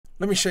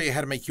Let me show you how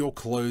to make your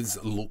clothes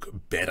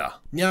look better.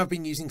 Now I've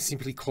been using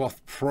Simply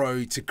Cloth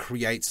Pro to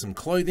create some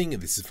clothing,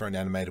 and this is for an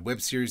animated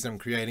web series I'm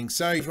creating.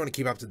 So if you want to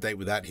keep up to date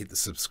with that, hit the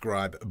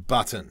subscribe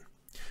button.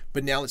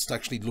 But now let's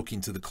actually look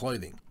into the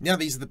clothing. Now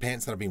these are the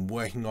pants that I've been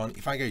working on.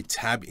 If I go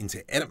tab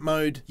into edit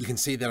mode, you can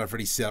see that I've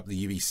already set up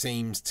the UV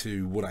seams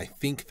to what I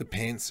think the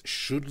pants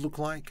should look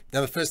like. Now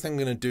the first thing I'm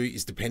going to do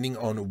is, depending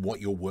on what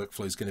your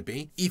workflow is going to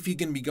be, if you're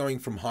going to be going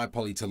from high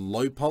poly to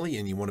low poly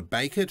and you want to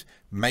bake it,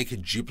 make a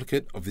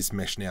duplicate of this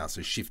mesh now.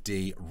 So Shift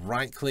D,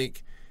 right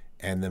click,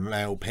 and the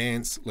male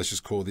pants, let's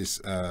just call this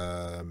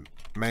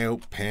male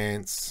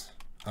pants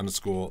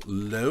underscore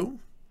low.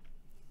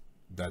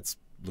 That's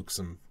looks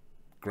some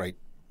great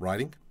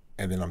writing.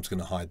 And then I'm just going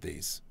to hide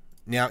these.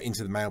 Now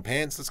into the male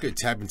pants, let's go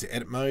tab into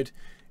edit mode.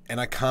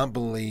 And I can't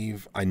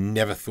believe I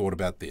never thought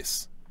about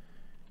this.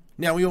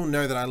 Now we all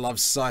know that I love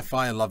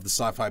sci-fi. I love the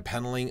sci-fi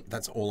paneling.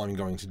 That's all I'm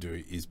going to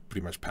do is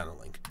pretty much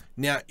paneling.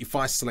 Now, if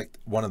I select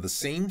one of the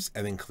seams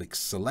and then click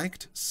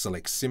select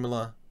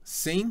similar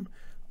seam,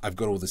 I've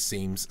got all the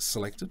seams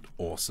selected.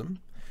 Awesome.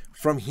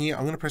 From here,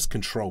 I'm going to press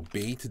Control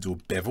B to do a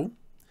bevel,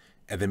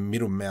 and then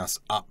middle mouse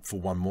up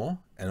for one more.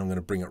 And I'm going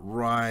to bring it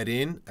right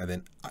in and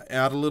then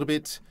out a little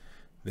bit.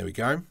 There we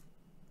go.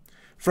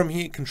 From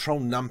here, Control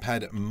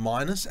numpad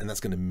minus, and that's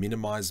going to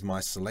minimize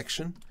my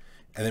selection.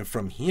 And then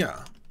from here,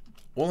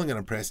 all I'm going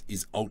to press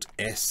is Alt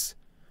S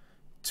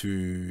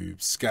to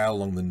scale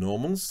along the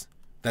normals.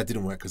 That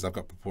didn't work because I've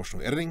got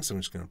proportional editing. So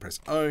I'm just going to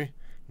press O.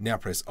 Now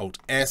press Alt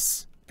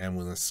S, and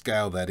we're going to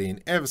scale that in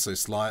ever so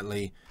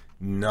slightly.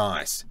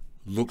 Nice.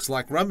 Looks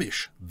like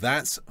rubbish.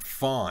 That's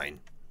fine.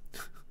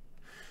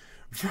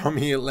 From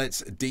here,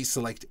 let's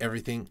deselect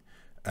everything.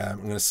 I'm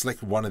going to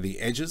select one of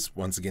the edges.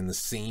 Once again, the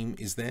seam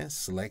is there.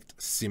 Select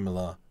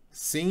similar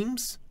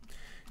seams.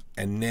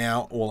 And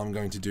now all I'm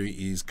going to do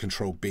is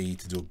Control B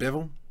to do a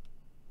bevel.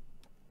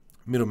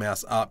 Middle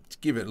mouse up to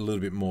give it a little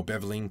bit more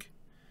beveling.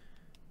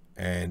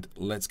 And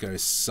let's go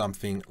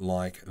something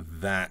like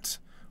that.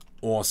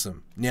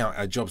 Awesome. Now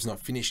our job's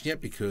not finished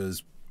yet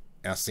because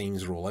our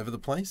seams are all over the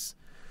place.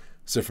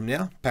 So from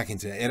now, back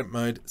into edit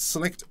mode,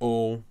 select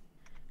all,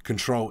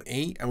 Control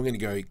E, and we're going to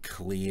go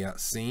clear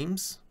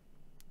seams.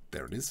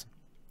 There it is.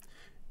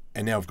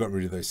 And now I've got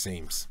rid of those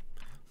seams.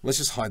 Let's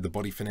just hide the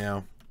body for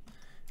now.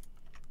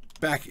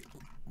 Back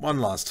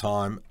one last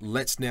time.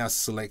 Let's now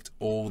select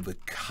all the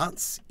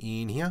cuts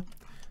in here.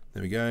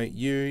 There we go.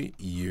 You.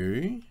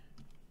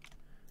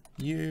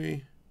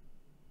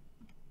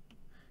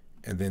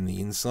 And then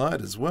the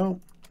inside as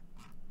well.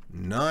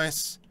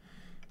 Nice.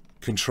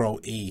 Control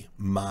E,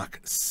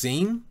 mark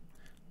seam.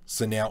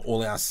 So now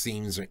all our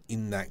seams are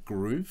in that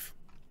groove.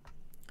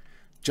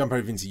 Jump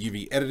over into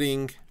UV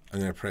editing. I'm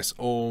going to press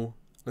all.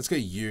 Let's go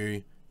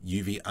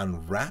UV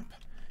unwrap.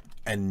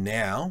 And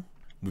now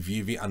we've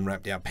UV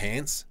unwrapped our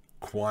pants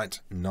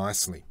quite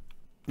nicely.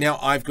 Now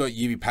I've got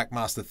UV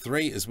Packmaster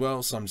 3 as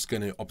well. So I'm just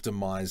going to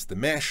optimize the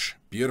mesh.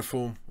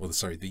 Beautiful. Or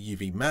sorry, the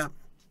UV map.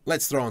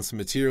 Let's throw on some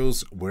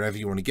materials wherever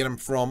you want to get them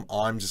from.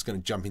 I'm just going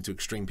to jump into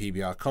Extreme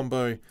PBR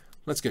Combo.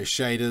 Let's go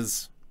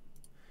shaders.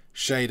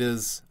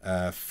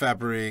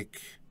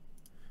 Fabric.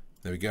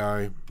 There we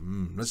go.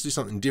 Let's do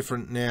something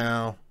different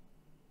now.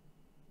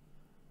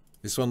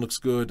 This one looks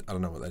good. I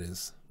don't know what that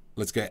is.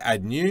 Let's go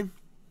add new.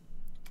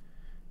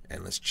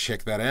 And let's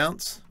check that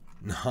out.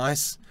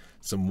 Nice.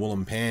 Some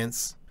woolen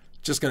pants.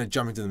 Just going to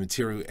jump into the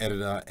material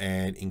editor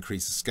and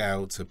increase the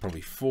scale to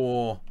probably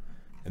 4.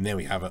 And there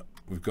we have it.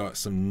 We've got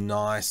some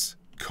nice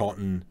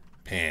cotton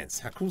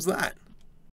pants. How cool is that?